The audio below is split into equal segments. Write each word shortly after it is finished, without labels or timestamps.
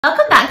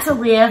Welcome back to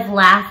Live,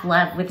 Laugh,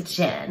 Love with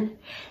Jen.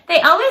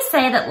 They always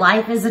say that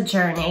life is a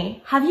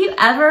journey. Have you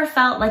ever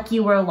felt like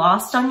you were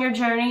lost on your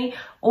journey,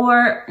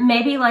 or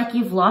maybe like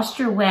you've lost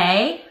your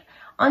way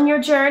on your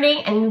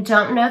journey and you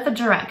don't know the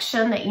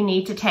direction that you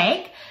need to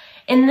take?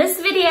 In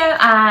this video,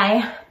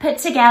 I put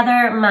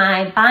together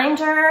my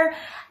binder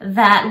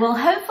that will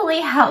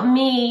hopefully help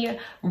me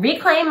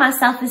reclaim my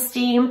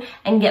self-esteem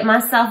and get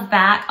myself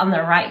back on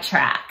the right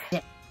track.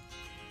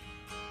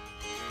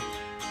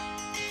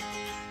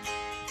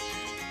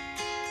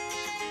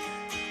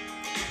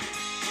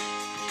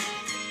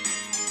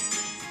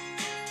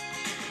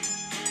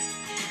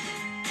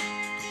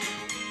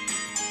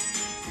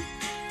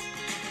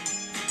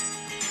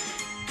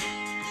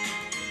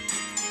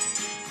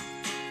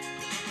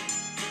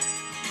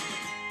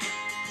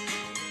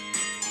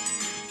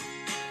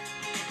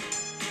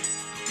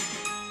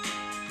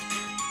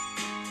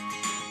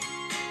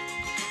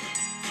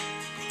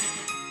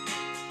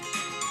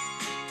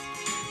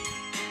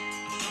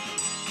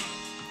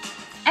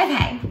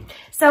 Okay,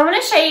 so I'm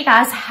going to show you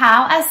guys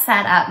how I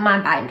set up my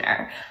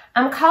binder.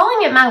 I'm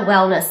calling it my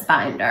wellness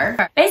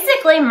binder.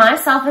 Basically, my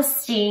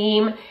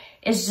self-esteem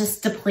is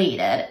just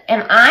depleted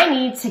and I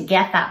need to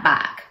get that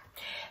back.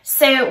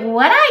 So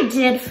what I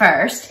did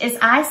first is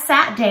I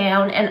sat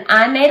down and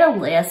I made a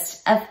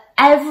list of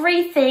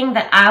everything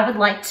that I would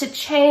like to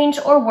change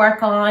or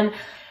work on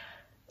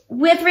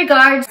with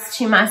regards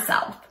to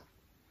myself.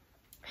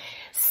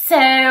 So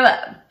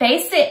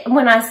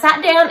when I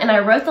sat down and I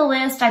wrote the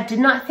list, I did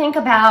not think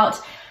about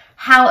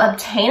how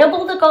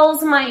obtainable the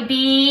goals might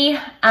be,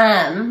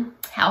 how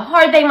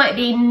hard they might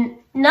be,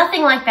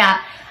 nothing like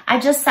that. I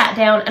just sat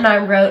down and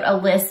I wrote a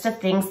list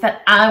of things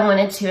that I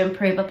wanted to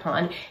improve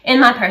upon in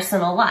my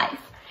personal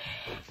life.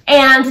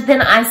 And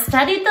then I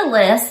studied the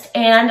list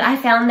and I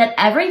found that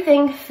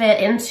everything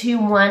fit into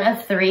one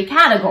of three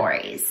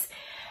categories.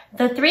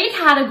 The three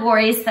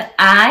categories that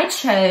I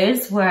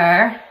chose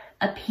were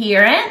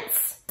appearance,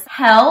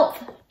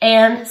 health,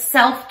 and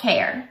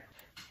self-care.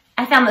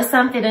 I found that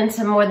some fit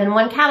into more than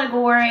one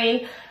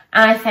category.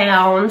 I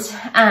found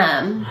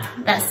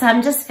that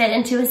some just fit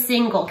into a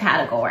single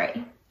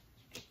category.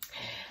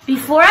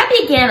 Before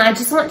I begin, I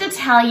just want to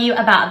tell you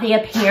about the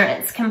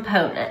appearance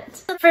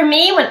component. For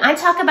me, when I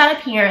talk about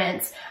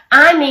appearance,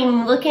 I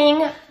mean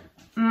looking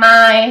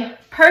my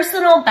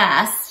personal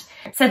best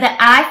so that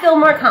I feel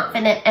more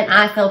confident and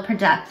I feel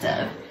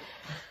productive.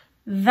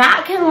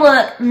 That can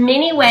look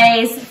many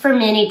ways for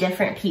many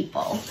different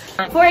people.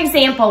 For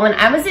example, when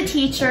I was a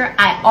teacher,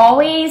 I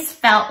always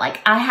felt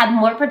like I had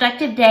more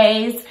productive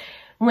days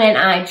when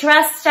I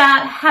dressed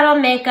up, had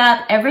on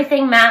makeup,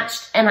 everything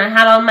matched, and I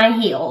had on my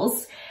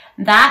heels.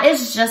 That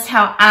is just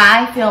how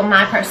I feel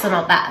my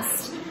personal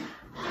best.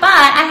 But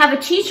I have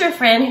a teacher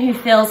friend who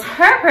feels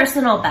her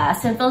personal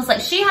best and feels like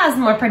she has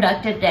more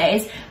productive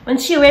days when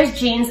she wears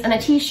jeans and a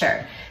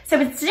t-shirt. So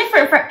it's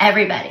different for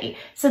everybody.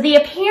 So the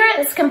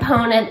appearance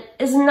component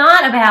is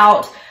not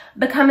about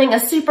becoming a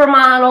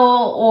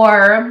supermodel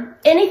or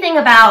anything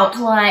about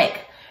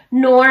like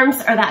norms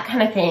or that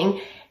kind of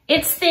thing.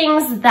 It's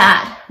things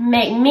that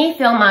make me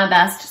feel my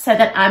best so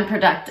that I'm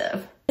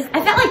productive.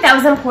 I felt like that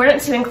was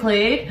important to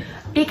include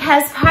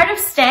because part of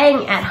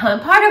staying at home,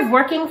 part of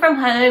working from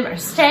home or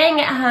staying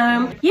at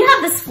home, you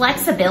have this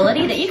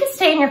flexibility that you could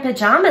stay in your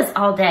pajamas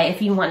all day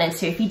if you wanted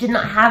to, if you did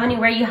not have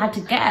anywhere you had to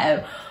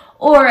go.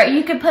 Or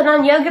you could put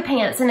on yoga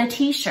pants and a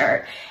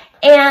t-shirt.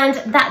 And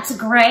that's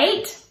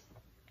great.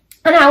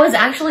 And I was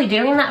actually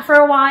doing that for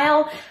a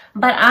while,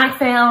 but I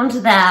found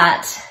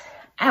that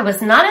I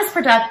was not as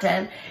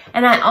productive.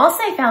 And I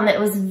also found that it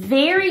was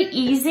very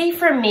easy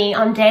for me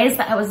on days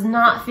that I was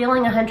not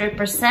feeling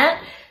 100%,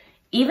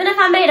 even if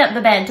I made up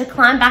the bed, to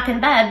climb back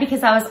in bed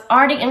because I was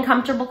already in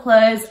comfortable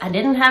clothes. I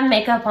didn't have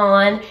makeup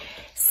on.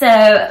 So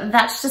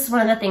that's just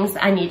one of the things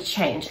that I need to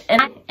change.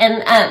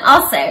 And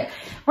also,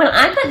 when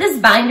I put this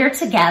binder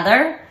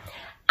together,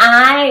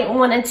 I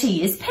wanted to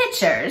use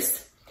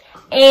pictures.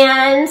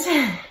 And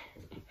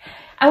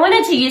I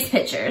wanted to use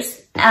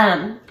pictures.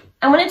 I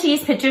wanted to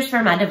use pictures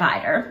for my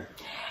divider.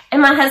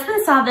 And my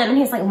husband saw them and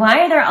he's like,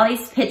 why are there all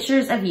these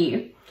pictures of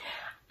you?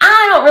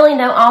 I don't really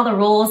know all the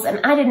rules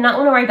and I did not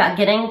want to worry about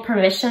getting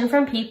permission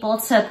from people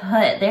to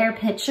put their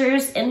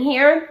pictures in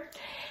here.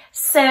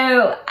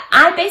 So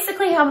I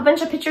basically have a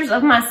bunch of pictures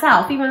of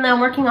myself, even though I'm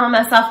working on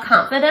my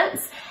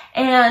self-confidence.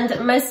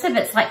 And most of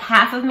it's like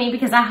half of me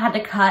because I had to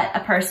cut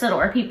a person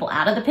or people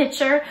out of the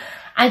picture.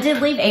 I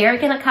did leave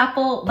Eric in a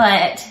couple,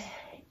 but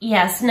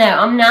yes, no,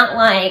 I'm not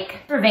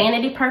like for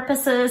vanity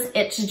purposes.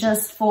 It's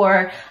just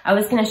for, I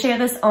was going to share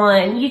this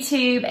on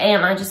YouTube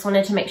and I just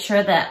wanted to make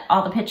sure that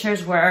all the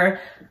pictures were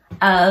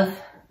of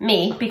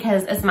me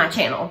because it's my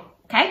channel.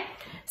 Okay.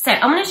 So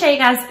I'm going to show you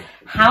guys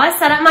how I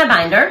set up my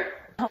binder.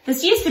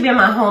 This used to be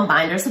my home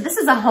binder. So this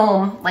is a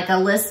home, like a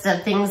list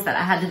of things that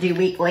I had to do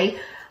weekly.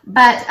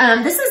 But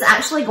this is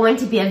actually going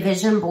to be a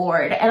vision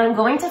board and I'm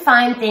going to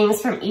find things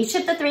from each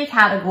of the three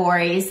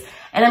categories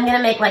and I'm going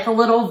to make like a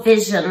little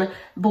vision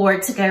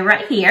board to go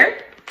right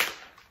here.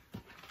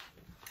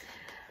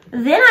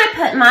 Then I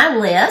put my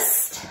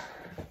list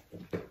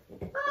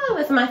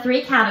with my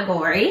 3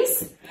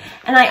 categories.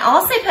 And I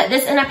also put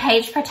this in a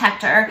page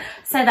protector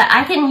so that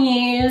I can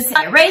use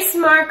an erase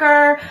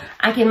marker.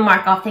 I can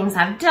mark off things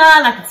I've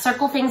done. I can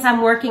circle things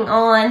I'm working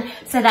on.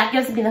 So that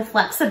gives me the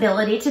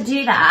flexibility to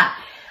do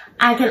that.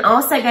 I can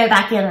also go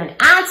back in and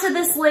add to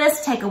this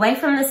list, take away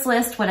from this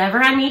list, whatever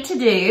I need to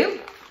do.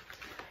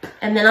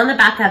 And then on the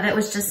back of it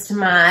was just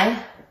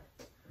my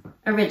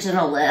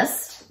original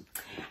list.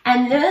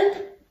 And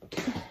then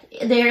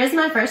there is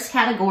my first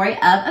category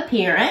of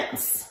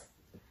appearance.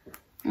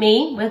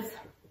 Me with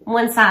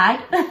one side.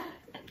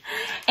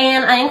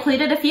 And I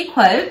included a few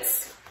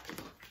quotes.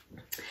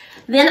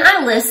 Then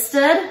I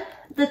listed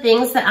the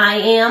things that I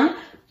am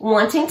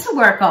wanting to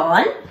work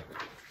on.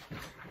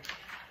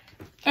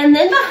 And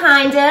then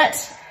behind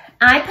it,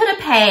 I put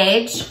a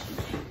page,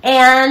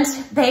 and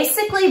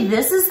basically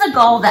this is the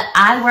goal that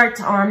I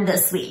worked on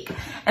this week.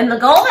 And the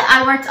goal that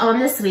I worked on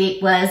this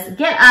week was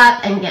get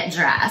up and get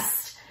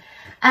dressed,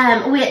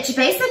 which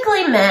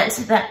basically meant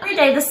that every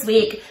day this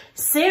week,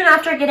 soon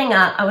after getting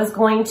up, I was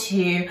going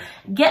to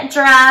get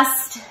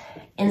dressed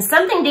in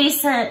something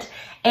decent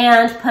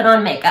and put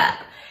on makeup.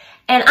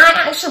 And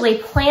I actually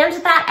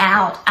planned that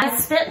out. I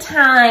spent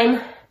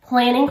time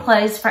planning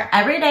clothes for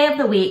every day of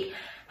the week,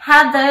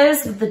 had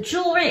those with the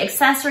jewelry,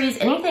 accessories,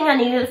 anything I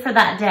needed for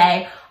that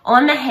day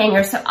on the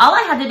hanger. So all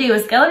I had to do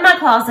was go in my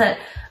closet,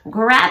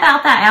 grab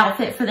out that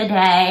outfit for the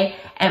day,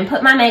 and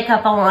put my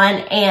makeup on.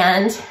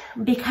 And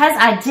because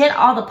I did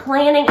all the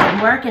planning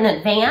and work in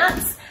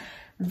advance,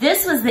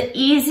 this was the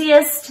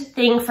easiest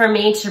thing for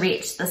me to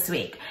reach this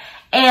week.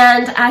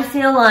 And I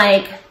feel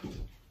like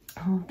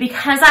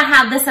because I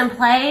have this in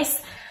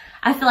place,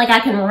 I feel like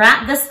I can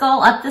wrap this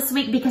goal up this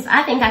week, because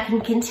I think I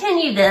can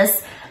continue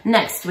this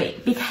next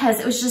week, because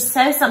it was just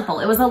so simple.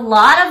 It was a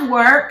lot of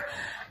work.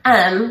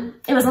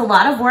 It was a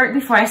lot of work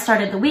before I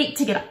started the week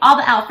to get all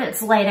the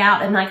outfits laid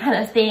out and that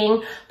kind of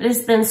thing. But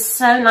it's been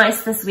so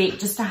nice this week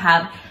just to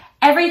have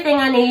everything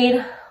I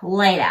need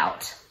laid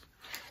out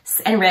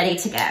and ready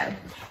to go.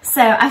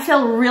 So I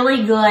feel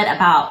really good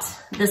about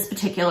this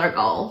particular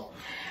goal.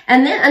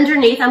 And then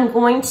underneath, I'm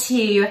going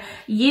to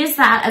use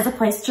that as a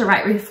place to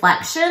write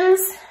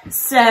reflections.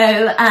 So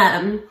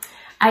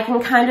I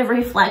can kind of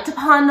reflect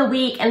upon the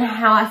week and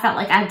how I felt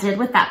like I did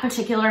with that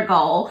particular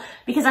goal,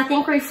 because I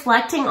think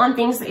reflecting on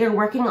things that you're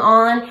working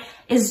on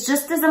is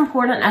just as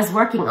important as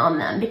working on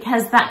them,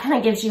 because that kind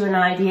of gives you an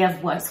idea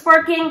of what's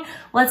working,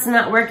 what's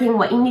not working,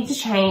 what you need to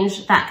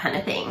change, that kind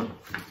of thing.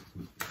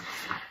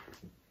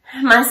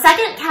 My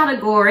second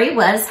category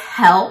was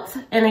health.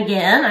 And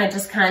again, I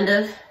just kind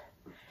of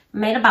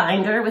made a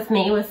binder with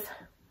me with,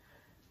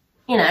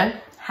 you know,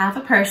 half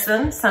a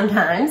person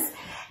sometimes.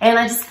 And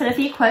I just put a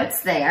few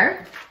quotes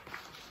there.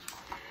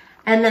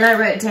 And then I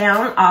wrote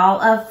down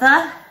all of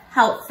the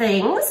health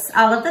things,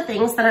 all of the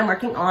things that I'm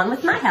working on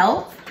with my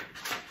health.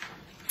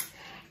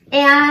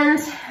 And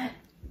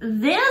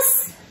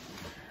this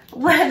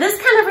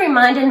kind of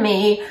reminded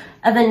me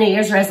of a New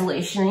Year's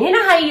resolution. You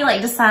know how you like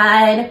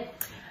decide,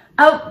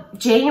 oh,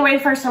 January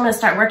 1st, I'm going to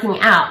start working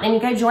out, and you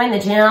go join the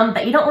gym,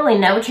 but you don't really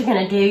know what you're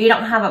going to do. You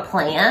don't have a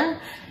plan.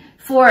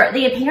 For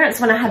the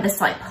appearance, when I had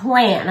this like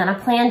plan, and I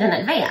planned in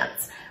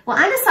advance. Well,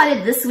 I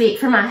decided this week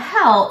for my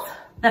health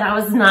that I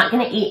was not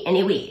going to eat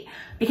any wheat,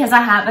 because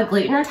I have a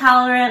gluten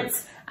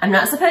intolerance. I'm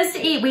not supposed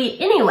to eat wheat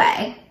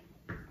anyway,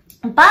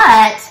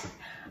 but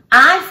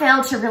I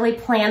failed to really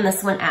plan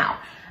this one out.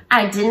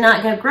 I did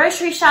not go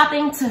grocery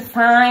shopping to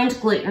find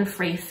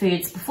gluten-free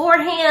foods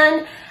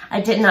beforehand.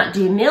 I did not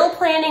do meal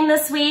planning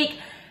this week.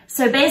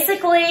 So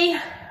basically,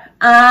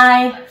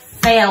 I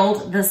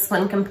failed this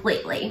one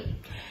completely.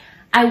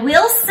 I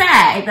will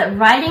say that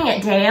writing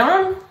it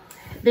down,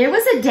 there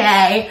was a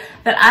day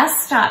that I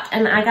stopped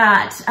and I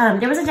got,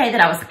 there was a day that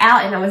I was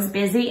out and I was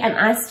busy, and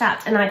I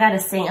stopped and I got a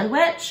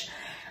sandwich.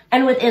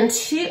 And within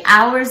 2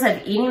 hours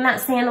of eating that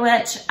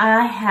sandwich,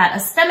 I had a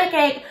stomach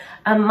ache,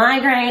 a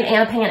migraine,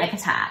 and a panic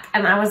attack.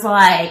 And I was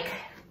like,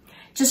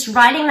 just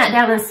writing that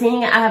down and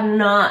seeing it, I have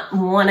not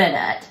wanted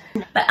it.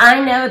 But I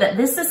know that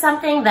this is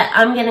something that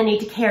I'm gonna need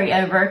to carry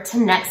over to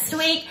next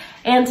week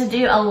and to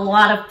do a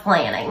lot of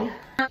planning.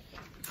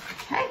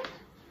 Okay.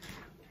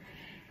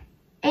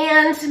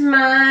 And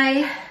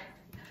my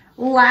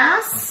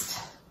last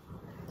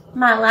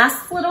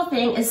little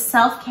thing is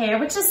self-care,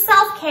 which is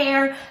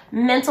self-care,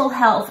 mental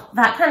health,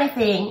 that kind of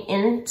thing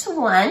into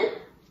one.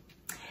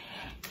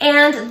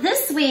 And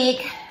this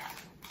week,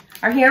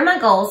 here are my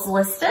goals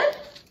listed.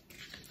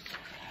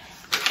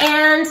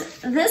 And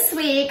this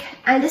week,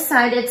 I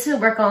decided to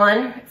work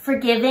on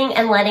forgiving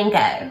and letting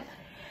go.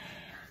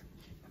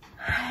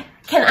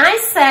 Can I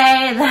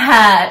say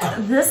that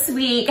this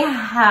week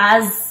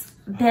has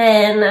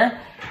been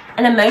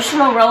an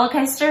emotional roller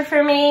coaster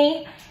for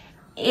me?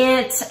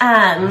 This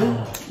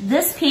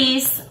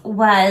piece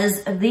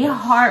was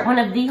one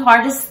of the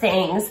hardest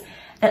things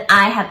that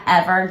I have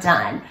ever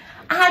done.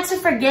 I had to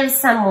forgive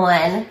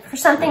someone for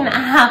something that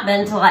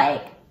happened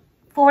like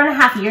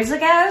 4.5 years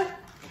ago.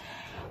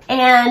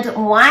 And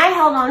why I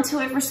held on to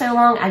it for so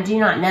long, I do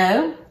not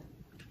know.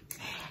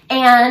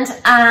 And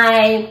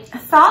I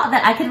thought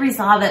that I could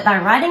resolve it by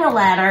writing a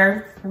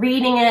letter,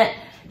 reading it,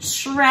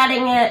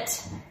 shredding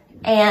it,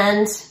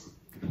 and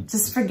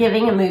just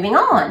forgiving and moving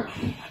on.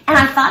 And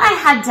I thought I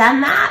had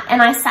done that,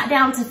 and I sat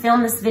down to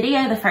film this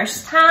video the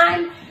first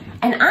time,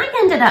 and I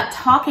ended up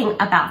talking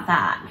about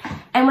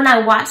that. And when I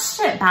watched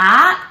it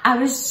back, I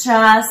was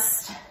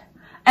just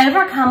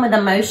overcome with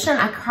emotion.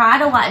 I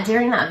cried a lot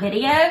during that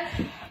video,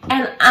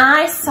 and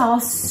I saw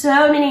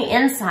so many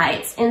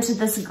insights into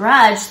this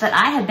grudge that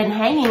I had been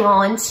hanging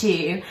on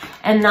to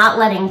and not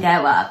letting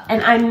go of.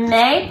 And I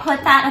may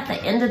put that at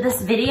the end of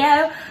this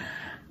video.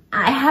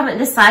 I haven't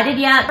decided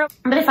yet,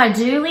 but if I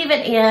do leave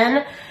it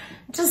in,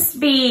 just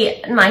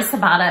be nice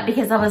about it,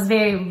 because I was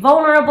very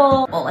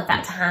vulnerable at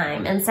that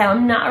time. And so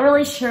I'm not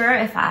really sure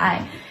if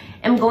I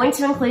am going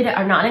to include it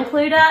or not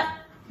include it.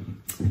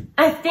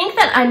 I think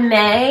that I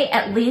may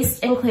at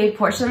least include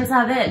portions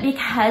of it,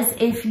 because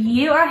if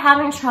you are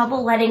having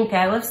trouble letting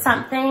go of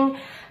something,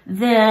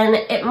 then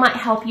it might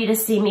help you to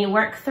see me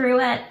work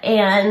through it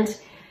and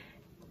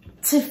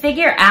to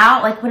figure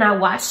out, like when I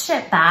watched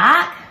it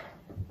back,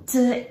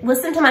 to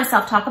listen to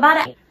myself talk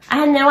about it. I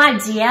had no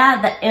idea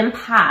the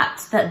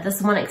impact that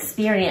this one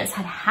experience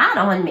had had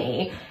on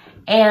me.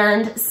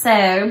 And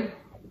so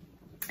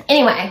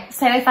anyway,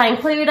 so if I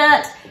include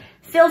it,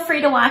 feel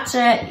free to watch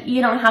it.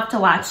 You don't have to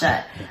watch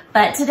it.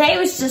 But today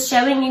was just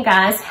showing you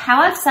guys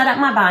how I've set up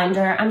my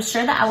binder. I'm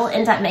sure that I will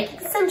end up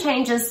making some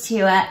changes to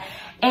it,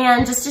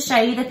 and just to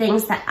show you the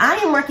things that I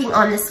am working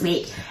on this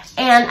week.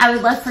 And I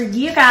would love for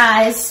you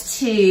guys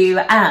to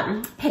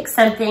pick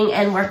something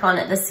and work on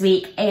it this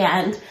week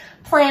and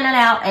plan it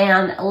out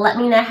and let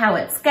me know how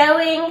it's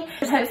going.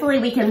 Hopefully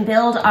we can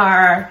build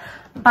our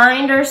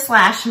binder /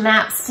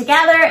 maps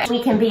together.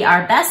 We can be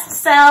our best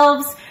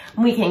selves.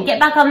 We can get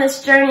back on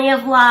this journey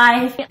of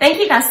life. Thank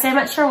you guys so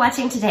much for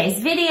watching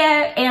today's video.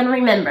 And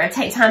remember,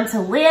 take time to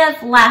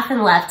live, laugh,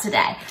 and love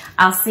today.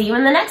 I'll see you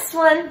in the next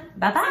one.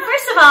 Bye-bye. So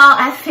first of all,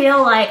 I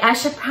feel like I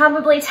should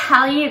probably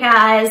tell you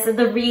guys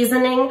the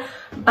reasoning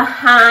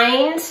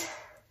behind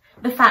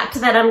the fact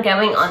that I'm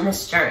going on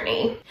this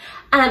journey.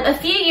 A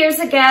few years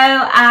ago,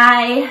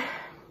 I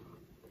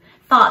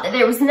thought that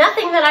there was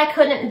nothing that I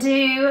couldn't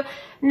do.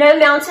 No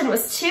mountain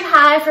was too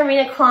high for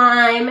me to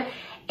climb.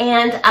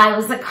 And I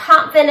was a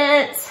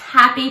confident,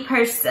 happy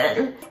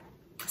person.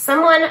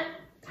 Someone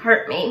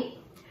hurt me.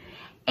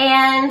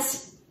 And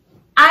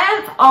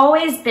I've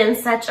always been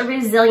such a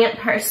resilient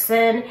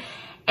person,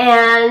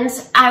 and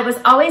I was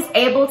always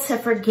able to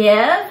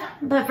forgive,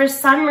 but for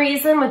some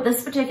reason with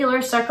this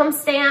particular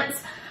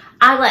circumstance,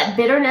 I let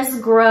bitterness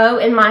grow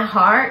in my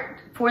heart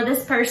for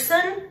this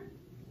person.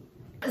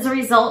 As a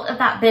result of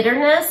that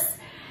bitterness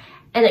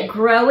and it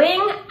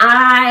growing,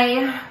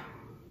 I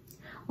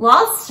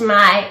lost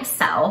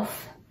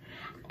myself.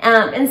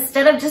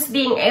 Instead of just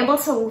being able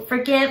to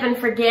forgive and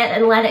forget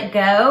and let it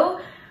go,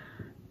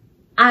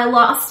 I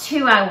lost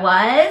who I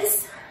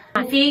was.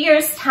 In a few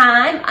years'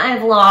 time,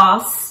 I've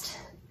lost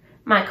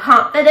my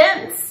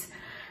confidence.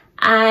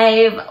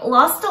 I've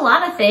lost a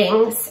lot of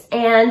things,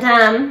 and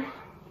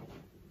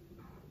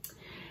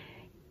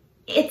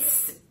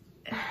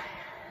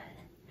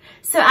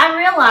so I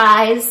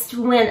realized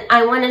when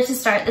I wanted to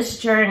start this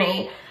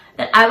journey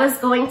that I was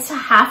going to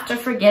have to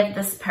forgive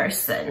this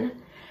person,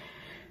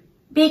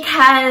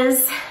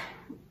 because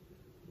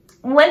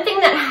one thing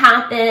that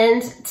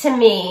happened to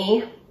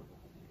me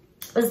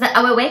was that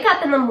I would wake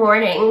up in the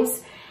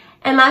mornings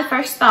and my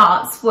first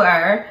thoughts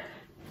were,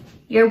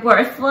 you're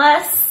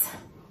worthless.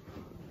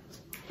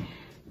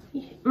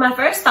 My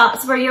first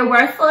thoughts were, you're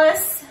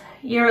worthless,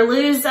 you're a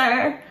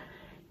loser,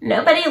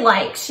 nobody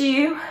likes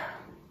you.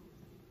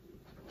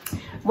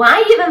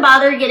 Why even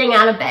bother getting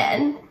out of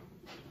bed?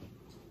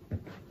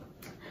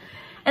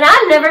 And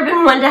I've never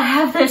been one to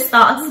have those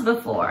thoughts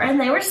before, and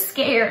they were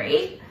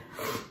scary.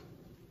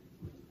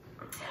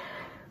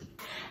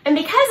 And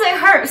because it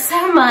hurt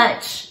so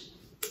much,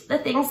 the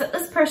things that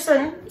this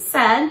person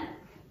said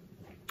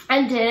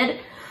and did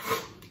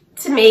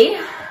to me,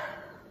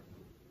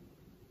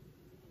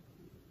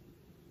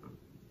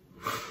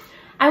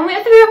 I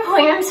went through a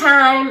point in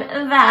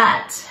time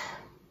that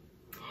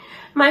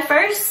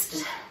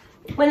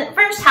when it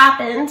first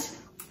happened,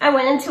 I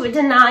went into a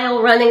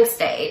denial running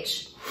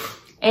stage.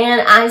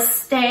 And I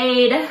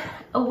stayed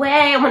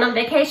away. I went on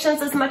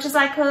vacations as much as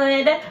I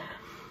could.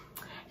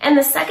 And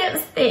the second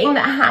thing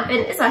that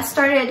happened is I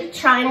started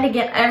trying to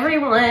get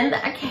everyone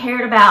that I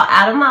cared about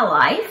out of my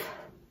life,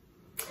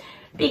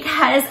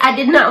 because I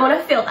did not want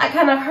to feel that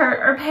kind of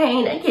hurt or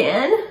pain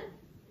again.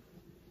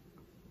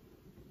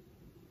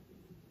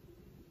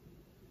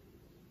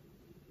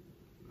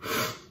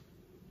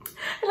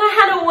 And I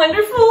had a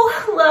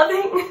wonderful,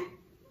 loving,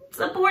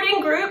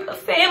 supporting group of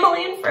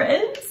family and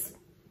friends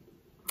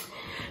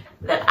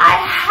that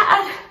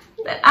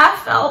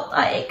I felt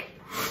like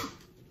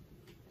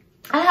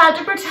I had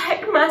to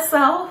protect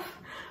myself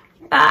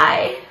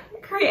by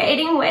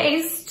creating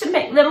ways to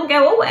make them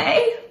go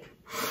away.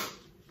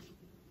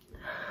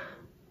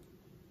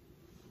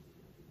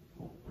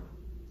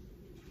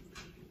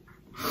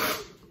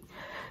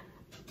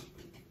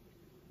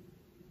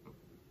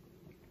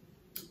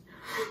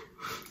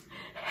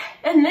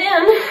 And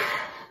then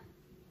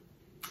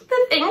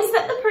the things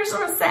that the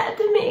person said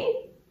to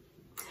me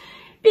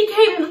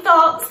became the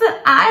thoughts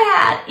that I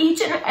had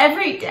each and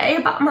every day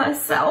about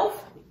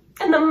myself.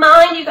 And the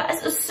mind, you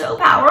guys, is so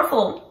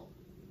powerful.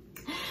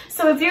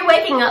 So if you're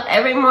waking up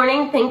every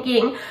morning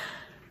thinking,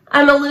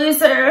 I'm a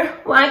loser,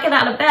 why get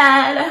out of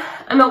bed,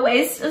 I'm a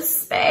waste of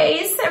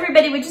space,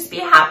 everybody would just be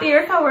happier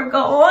if I were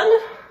gone.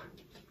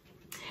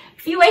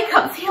 If you wake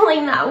up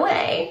feeling that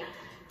way,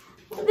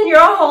 then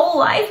your whole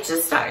life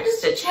just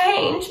starts to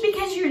change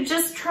because you're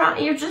just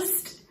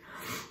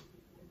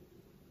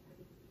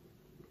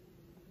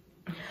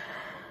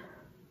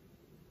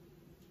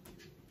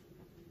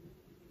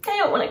I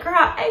don't want to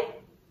cry.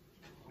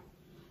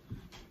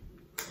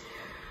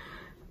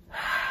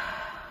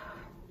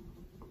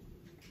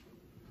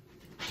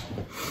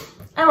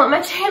 I want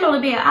my channel to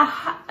be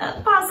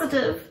a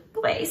positive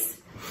place.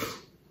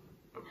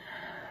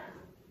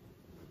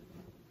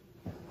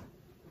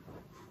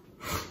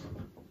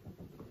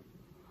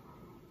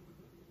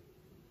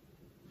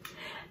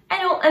 I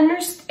don't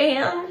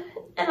understand,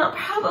 and I'll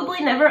probably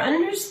never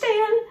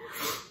understand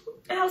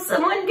how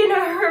someone can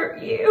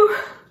hurt you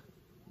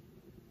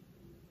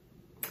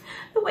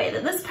the way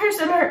that this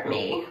person hurt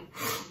me,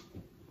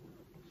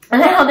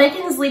 and how they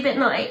can sleep at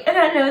night, and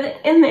I know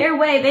that in their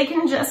way they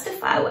can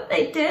justify what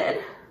they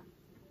did.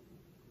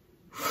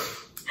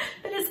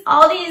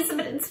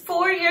 But it's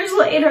 4 years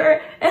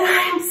later, and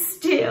I'm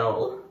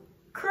still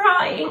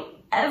crying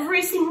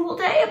every single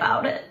day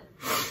about it.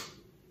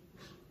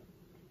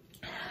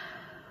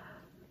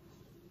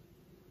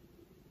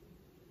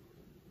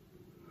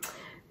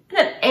 And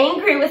I'm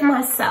angry with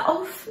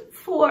myself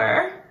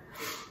for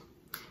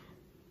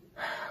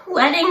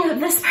letting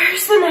this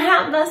person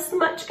have this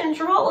much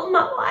control of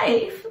my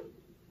life.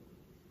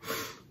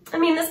 I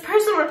mean, this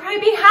person would probably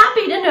be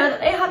happy to know that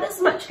they had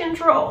this much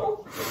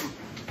control.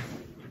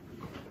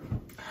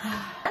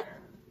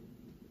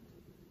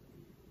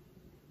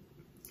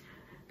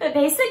 But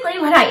basically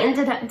what I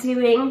ended up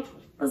doing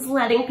was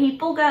letting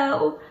people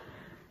go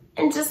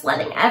and just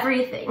letting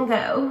everything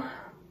go.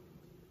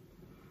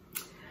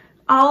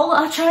 All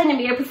while trying to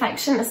be a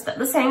perfectionist at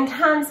the same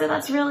time, so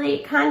that's really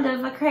kind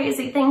of a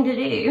crazy thing to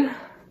do.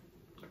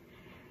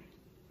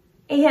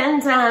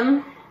 And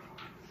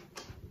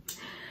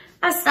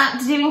I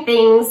stopped doing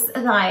things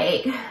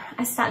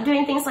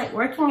like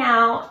working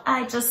out.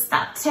 I just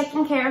stopped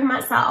taking care of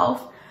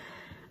myself.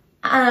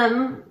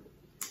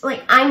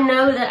 Like, I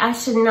know that I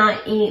should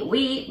not eat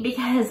wheat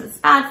because it's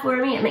bad for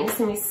me. It makes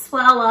me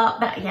swell up.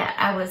 But yeah,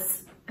 I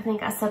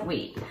think I said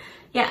wheat.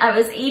 Yeah, I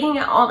was eating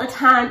it all the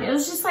time. It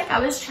was just like I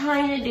was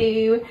trying to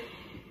do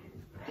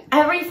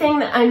everything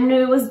that I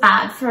knew was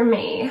bad for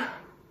me.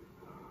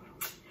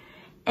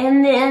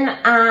 And then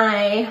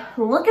I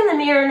look in the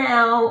mirror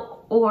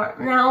now, or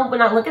now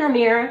when I look in the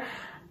mirror,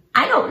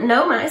 I don't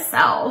know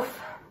myself.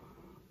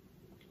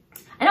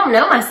 I don't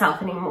know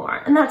myself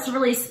anymore, and that's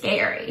really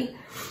scary.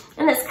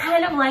 And it's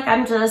kind of like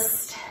I'm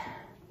just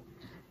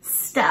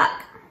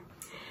stuck.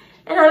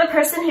 And I'm a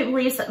person who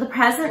believes that the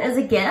present is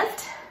a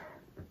gift,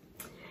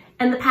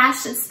 and the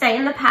past should stay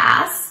in the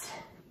past.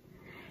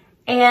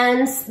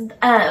 And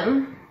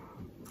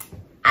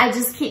I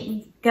just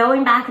keep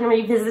going back and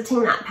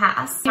revisiting that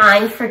past.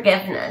 Find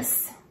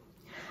forgiveness.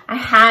 I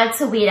had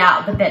to weed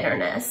out the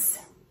bitterness.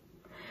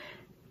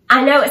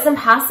 I know it's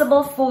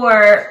impossible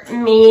for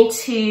me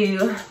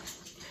to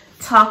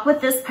talk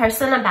with this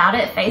person about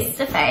it face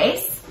to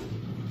face.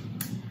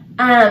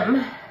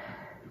 I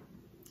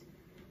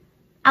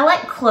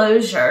like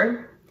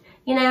closure.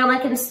 You know,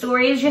 like in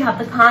stories, you have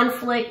the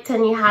conflict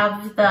and you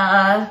have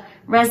the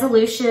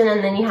resolution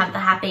and then you have the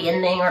happy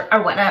ending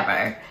or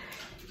whatever.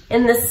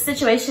 In this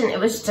situation, it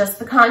was just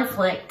the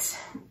conflict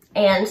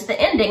and the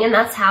ending, and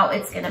that's how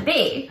it's gonna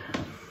be.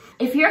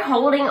 If you're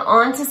holding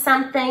on to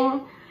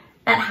something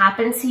that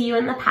happened to you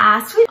in the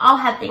past, we've all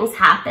had things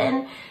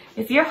happen.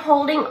 If you're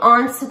holding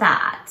on to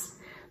that,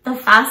 the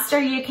faster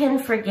you can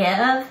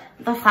forgive,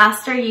 the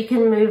faster you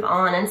can move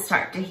on and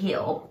start to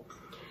heal.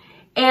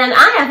 And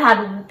I've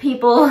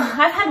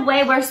had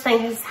way worse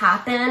things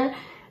happen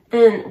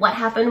than what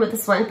happened with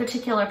this one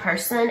particular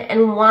person,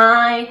 and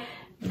why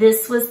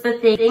this was the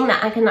thing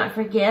that I could not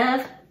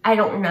forgive, I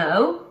don't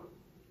know.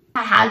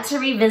 I had to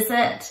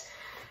revisit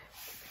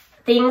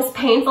things,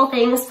 painful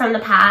things from the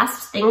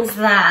past, things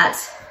that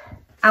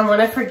I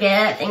want to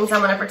forget, things I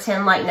want to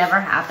pretend like never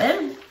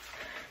happened.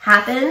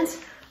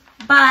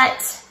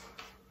 But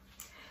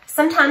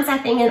sometimes I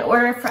think in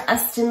order for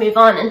us to move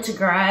on and to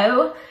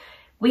grow,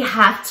 we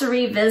have to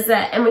revisit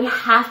and we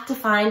have to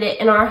find it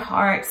in our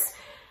hearts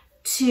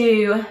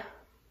to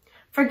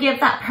forgive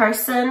that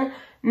person,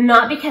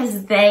 not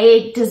because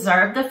they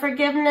deserve the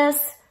forgiveness,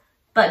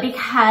 but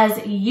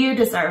because you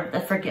deserve the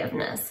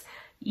forgiveness.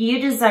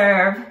 You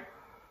deserve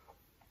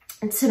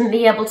to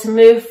be able to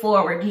move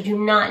forward. You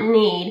do not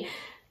need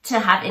to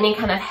have any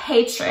kind of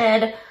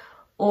hatred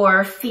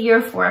or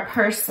fear for a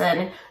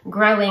person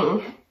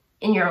growing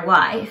in your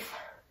life,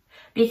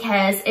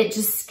 because it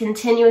just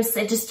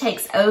continuously, it just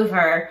takes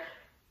over.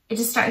 It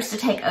just starts to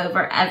take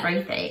over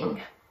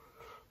everything.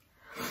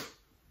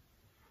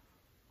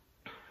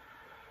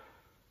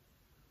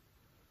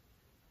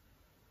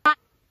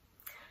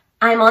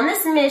 I'm on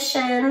this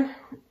mission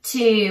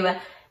to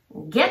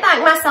get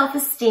back my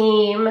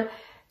self-esteem,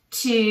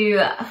 to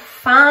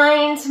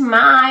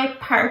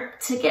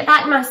get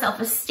back my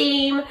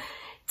self-esteem,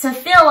 to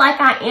feel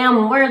like I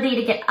am worthy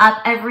to get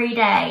up every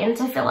day, and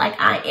to feel like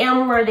I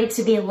am worthy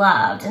to be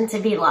loved and to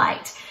be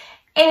liked.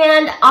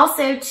 And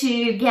also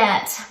to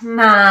get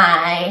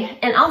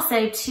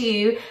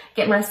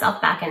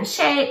myself back in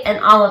shape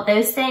and all of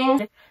those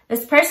things.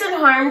 This person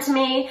harmed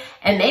me,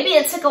 and maybe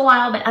it took a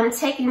while, but I'm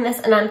taking this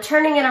and I'm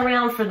turning it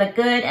around for the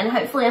good, and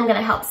hopefully I'm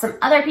gonna help some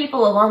other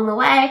people along the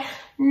way,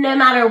 no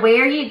matter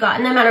where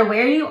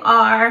you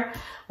are,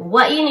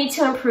 what you need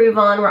to improve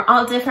on. We're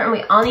all different.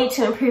 We all need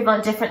to improve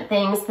on different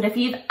things. But if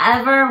you've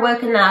ever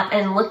woken up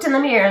and looked in the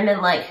mirror and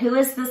been like, who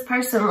is this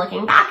person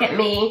looking back at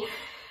me?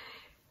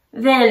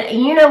 Then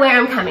you know where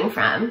I'm coming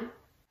from.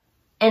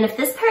 And if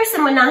this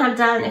person would not have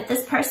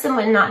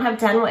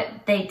done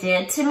what they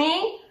did to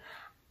me,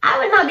 I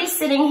would not be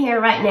sitting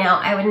here right now.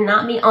 I would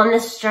not be on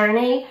this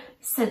journey.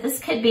 So this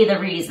could be the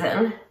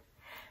reason.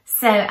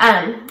 So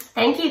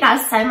thank you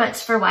guys so much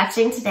for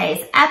watching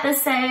today's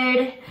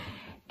episode.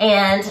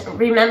 And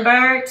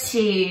remember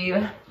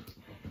to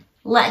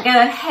let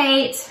go of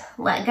hate,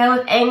 let go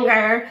of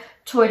anger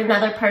toward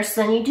another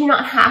person. You do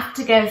not have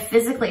to go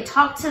physically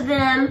talk to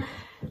them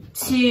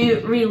to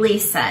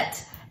release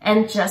it,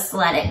 and just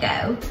let it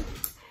go.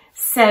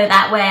 So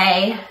that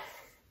way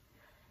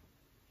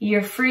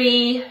you're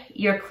free,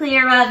 you're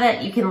clear of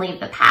it, you can leave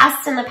the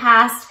past in the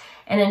past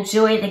and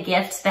enjoy the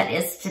gift that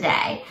is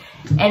today.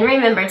 And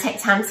remember,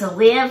 take time to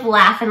live,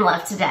 laugh, and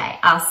love today.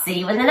 I'll see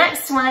you in the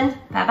next one.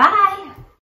 Bye-bye.